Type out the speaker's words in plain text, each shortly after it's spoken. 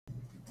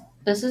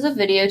This is a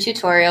video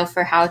tutorial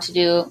for how to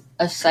do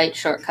a Site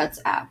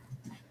Shortcuts app.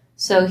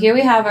 So here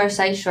we have our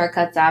Site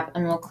Shortcuts app,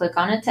 and we'll click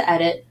on it to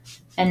edit.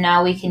 And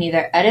now we can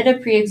either edit a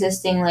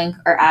pre-existing link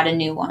or add a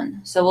new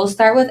one. So we'll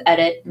start with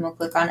edit, and we'll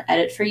click on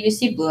edit for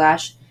UC Blue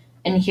Ash.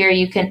 And here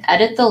you can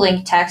edit the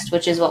link text,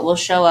 which is what will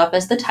show up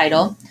as the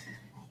title.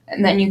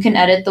 And then you can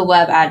edit the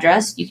web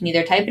address. You can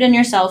either type it in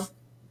yourself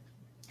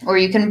or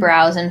you can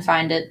browse and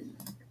find it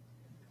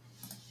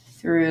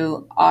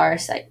through our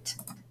site.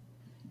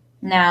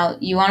 Now,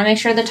 you want to make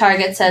sure the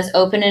target says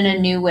open in a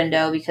new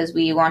window because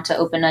we want to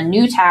open a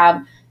new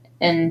tab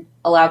and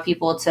allow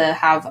people to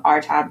have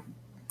our tab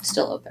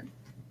still open.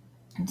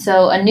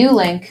 So a new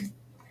link,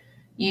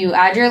 you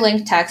add your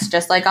link text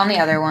just like on the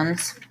other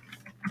ones,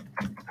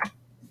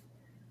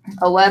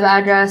 a web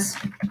address,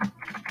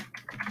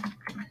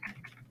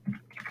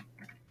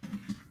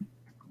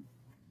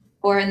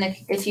 or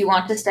if you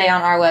want to stay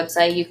on our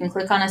website, you can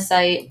click on a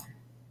site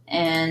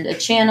and a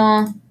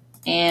channel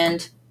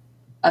and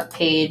a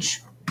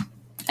page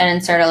and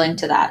insert a link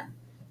to that.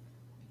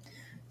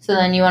 So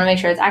then you want to make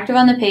sure it's active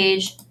on the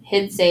page,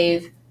 hit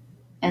save,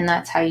 and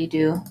that's how you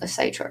do a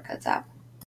Site Shortcuts app.